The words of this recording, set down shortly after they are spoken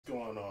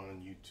going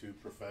on YouTube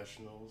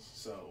professionals?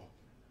 So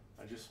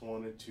I just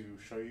wanted to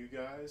show you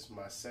guys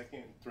my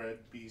second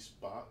ThreadBeast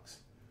box.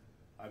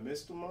 I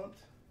missed a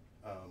month.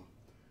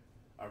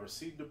 I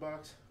received the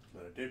box,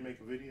 but I did make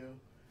a video,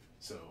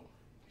 so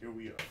here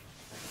we are.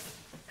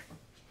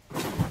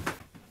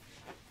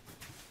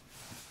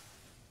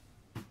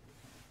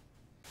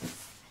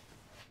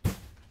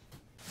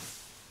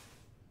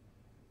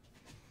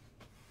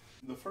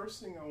 The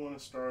first thing I want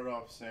to start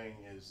off saying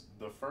is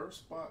the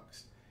first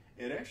box,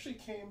 it actually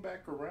came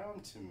back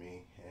around to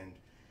me, and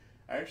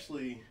I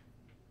actually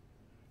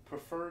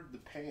preferred the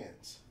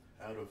pants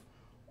out of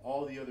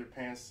all the other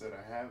pants that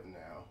I have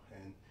now,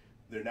 and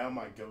they're now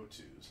my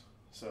go-tos.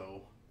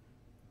 So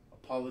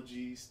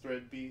apologies,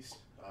 ThreadBeast.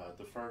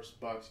 The first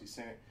box you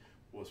sent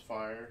was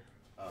fire,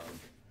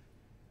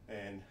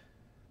 and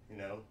you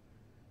know,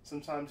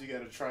 sometimes you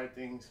got to try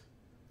things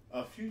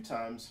a few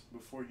times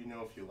before you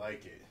know if you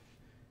like it.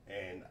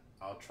 And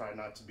I'll try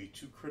not to be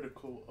too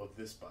critical of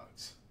this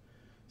box.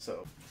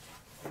 So,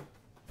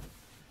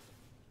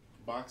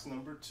 box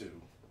number 2.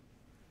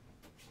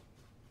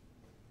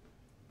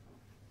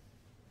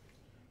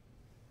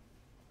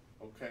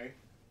 Okay,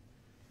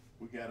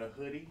 we got a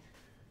hoodie.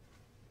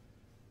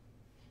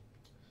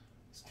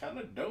 It's kind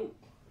of dope,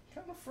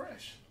 kind of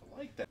fresh. I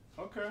like that.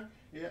 Okay,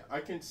 yeah, I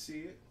can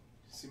see it.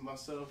 See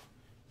myself,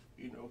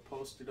 you know,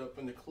 posted up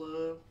in the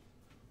club,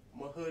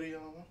 my hoodie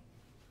on.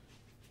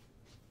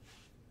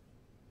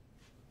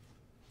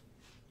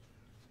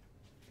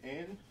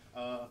 And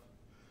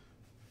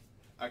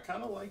I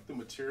kind of like the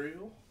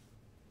material.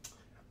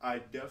 I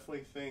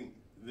definitely think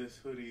this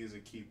hoodie is a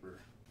keeper.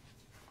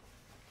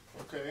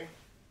 Okay,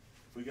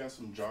 we got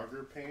some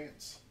jogger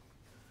pants.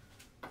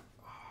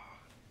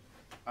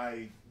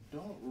 I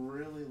don't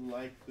really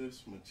like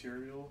this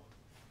material.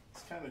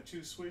 It's kind of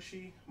too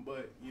swishy,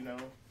 but you know,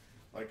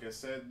 like I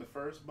said, the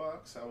first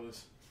box I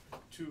was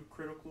too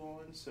critical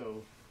on,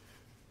 so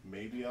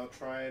maybe I'll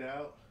try it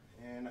out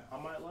and I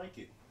might like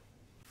it.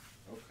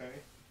 Okay.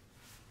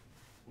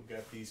 We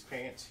got these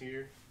pants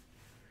here.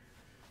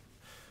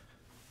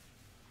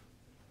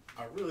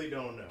 I really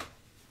don't know.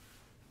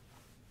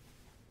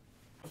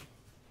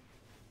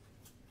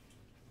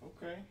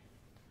 Okay,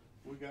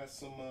 we got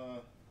some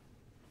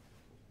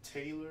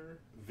Taylor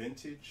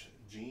vintage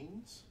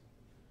jeans,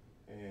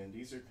 and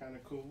these are kind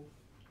of cool.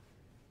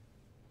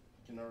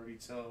 You can already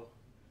tell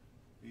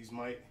these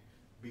might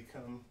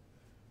become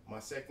my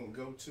second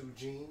go-to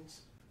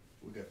jeans.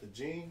 We got the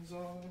jeans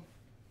on.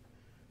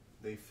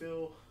 They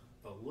feel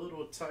a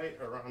little tight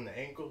around the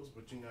ankles,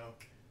 but you know,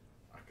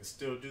 I can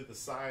still do the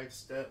side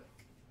step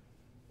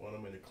when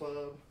I'm in the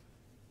club.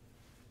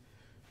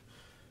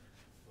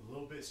 A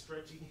little bit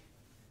stretchy.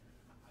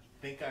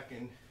 I think I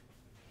can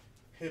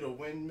hit a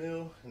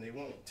windmill and they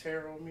won't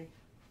tear on me.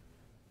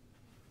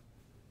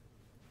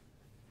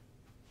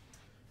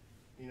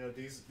 You know,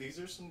 these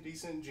are some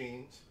decent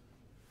jeans.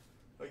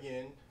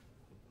 Again,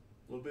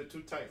 a little bit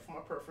too tight for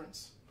my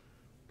preference,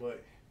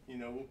 but you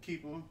know, we'll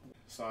keep them.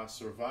 So I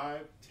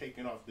survived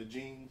taking off the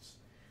jeans.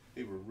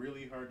 They were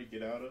really hard to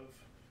get out of,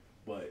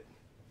 but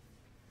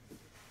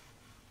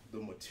the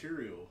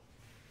material,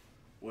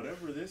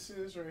 whatever this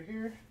is right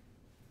here,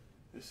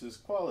 this is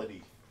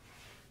quality.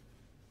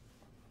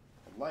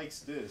 I likes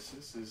this.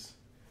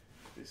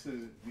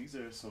 These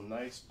are some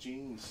nice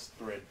jeans,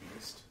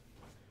 ThreadBeast.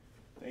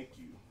 Thank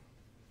you.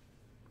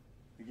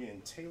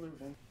 Again, Taylor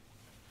Vin.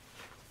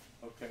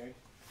 Okay,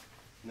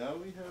 now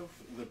we have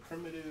the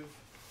primitive.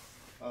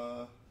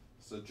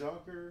 It's a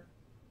jogger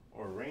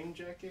or rain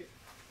jacket.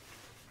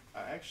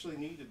 I actually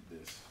needed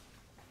this.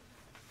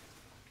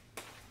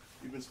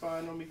 You've been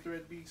spying on me,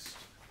 ThreadBeast?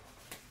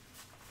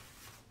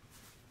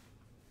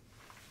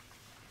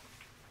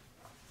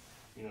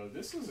 You know,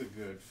 this is a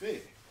good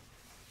fit.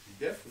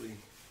 Definitely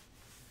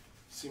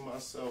see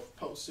myself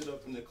posted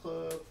up in the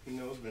club. You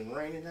know, it's been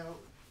raining out.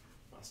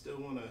 I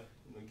still want to,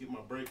 you know, get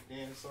my break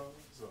dance on,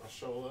 so I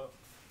show up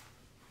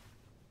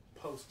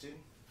posted.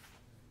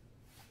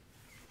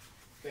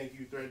 Thank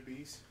you,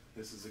 ThreadBeast.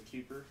 This is a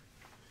keeper.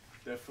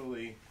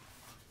 Definitely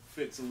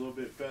fits a little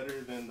bit better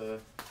than the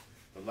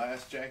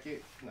last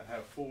jacket. I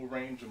have full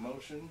range of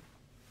motion.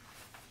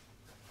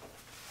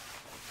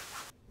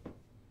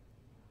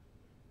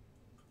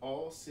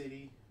 All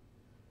City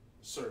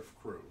Surf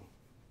Crew.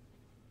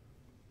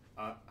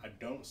 I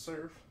don't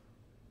surf,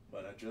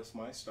 but I just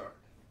might start.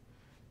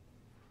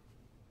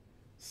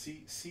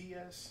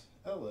 CSLS.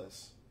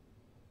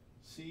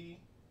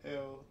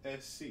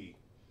 CLSC.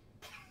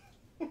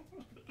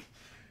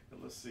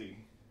 Let's see.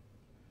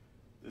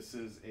 This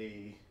is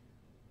a,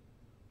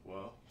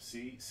 well,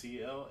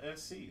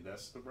 CLSC.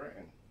 That's the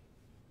brand.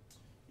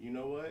 You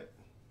know what?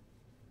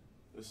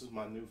 This is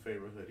my new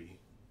favorite hoodie.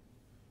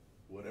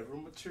 Whatever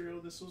material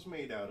this was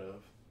made out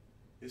of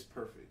is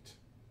perfect.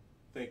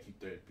 Thank you,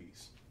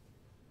 ThreadBeast.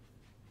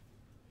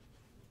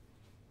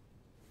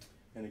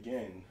 And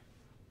again,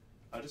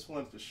 I just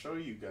wanted to show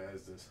you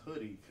guys this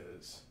hoodie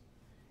because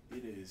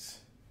it is,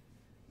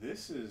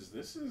 this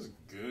is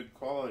good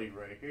quality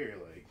right here.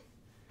 Like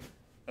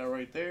that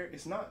right there,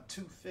 it's not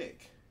too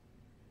thick.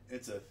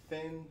 It's a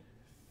thin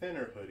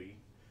thinner hoodie,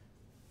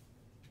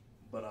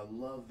 but I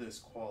love this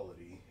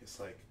quality. It's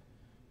like,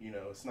 you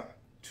know, it's not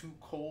too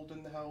cold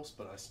in the house,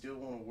 but I still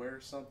want to wear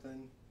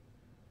something.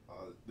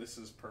 This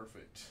is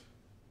perfect.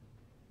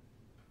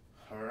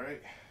 All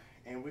right,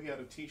 and we got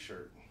a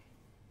t-shirt.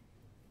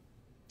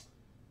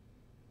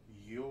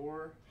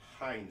 Your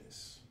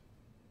Highness.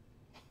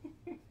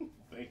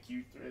 Thank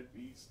you,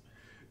 ThreadBeast.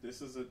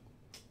 This is a,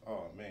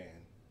 oh man.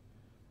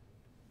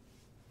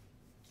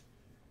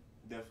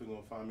 Definitely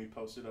gonna find me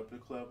posted up in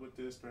the club with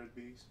this,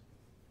 ThreadBeast.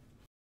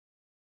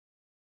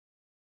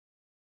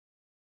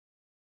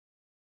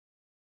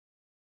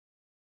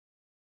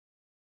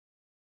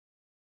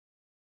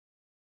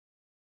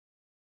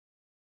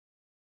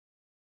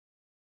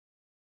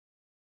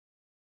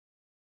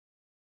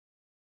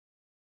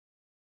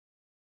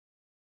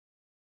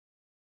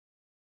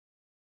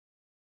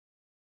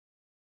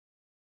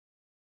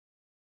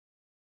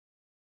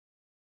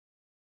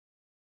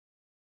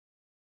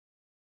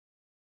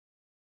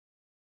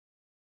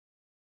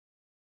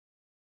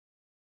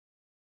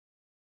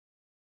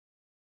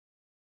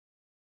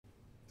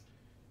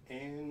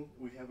 And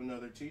we have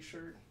another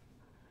t-shirt.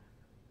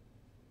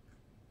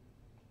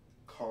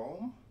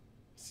 Calm,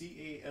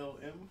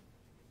 C-A-L-M.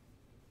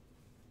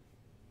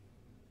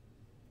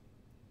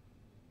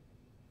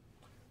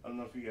 I don't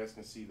know if you guys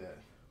can see that,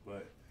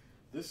 but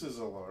this is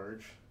a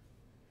large.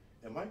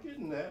 Am I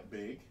getting that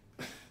big?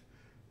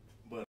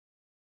 But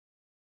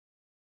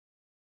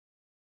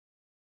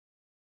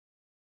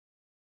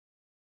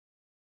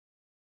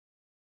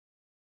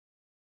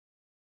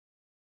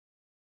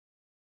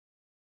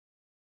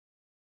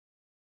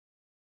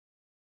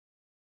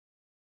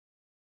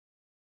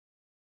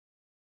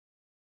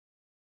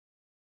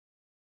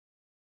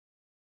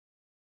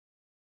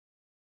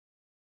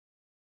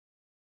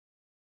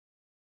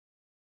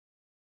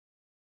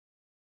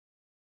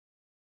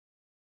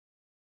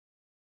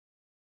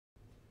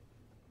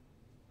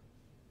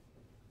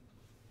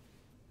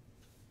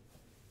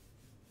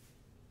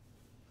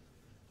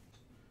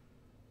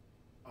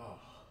oh,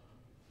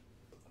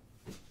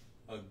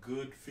 a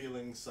good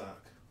feeling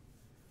sock.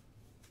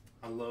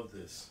 I love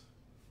this.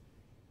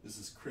 This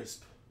is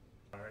crisp.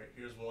 All right,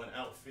 here's one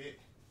outfit.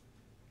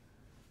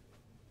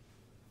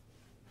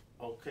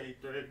 Okay,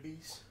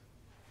 ThreadBeast.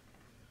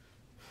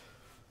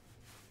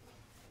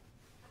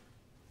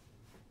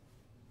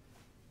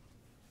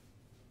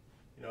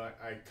 You know,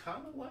 I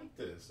kind of like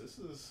this. This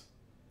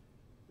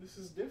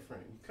is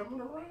different. You're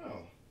coming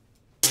around.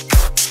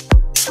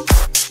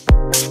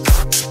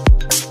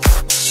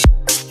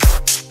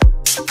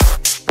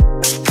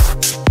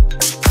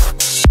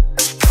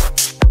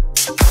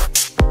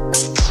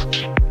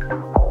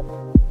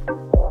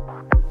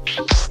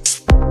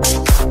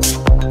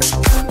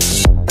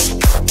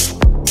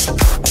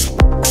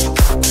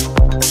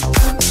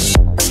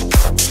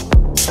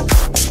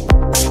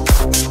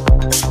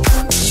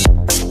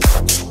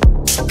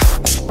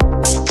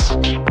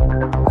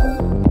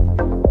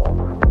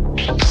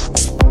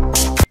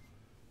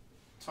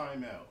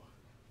 Timeout.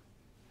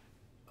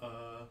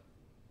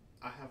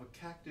 I have a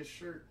cactus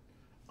shirt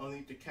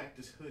underneath the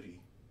cactus hoodie.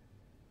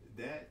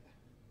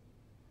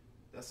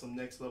 That's some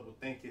next level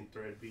thinking,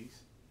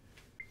 ThreadBeast.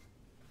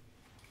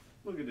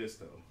 Look at this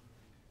though.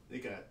 They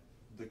got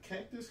the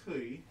cactus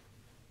hoodie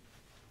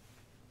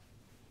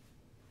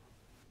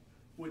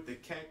with the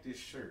cactus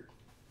shirt.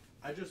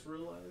 I just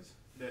realized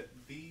that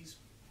these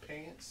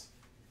pants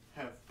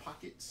have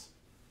pockets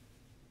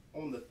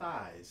on the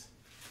thighs.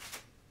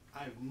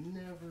 I've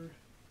never.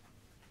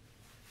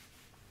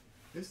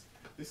 This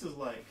is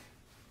like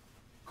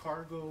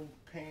cargo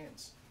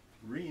pants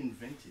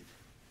reinvented.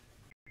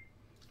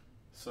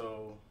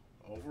 So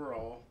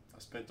overall, I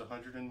spent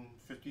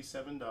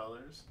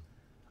 $157.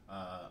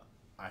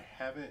 I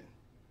haven't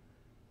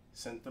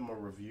sent them a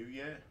review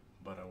yet,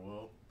 but I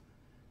will,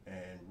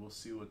 and we'll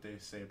see what they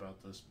say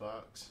about this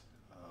box.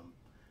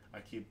 I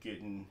keep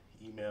getting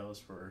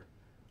emails for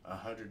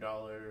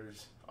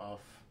 $100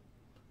 off,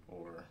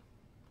 or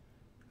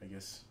I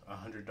guess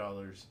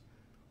 $100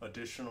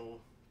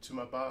 additional to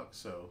my box,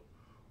 so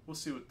we'll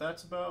see what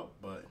that's about.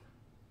 But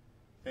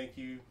thank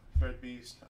you, ThreadBeast.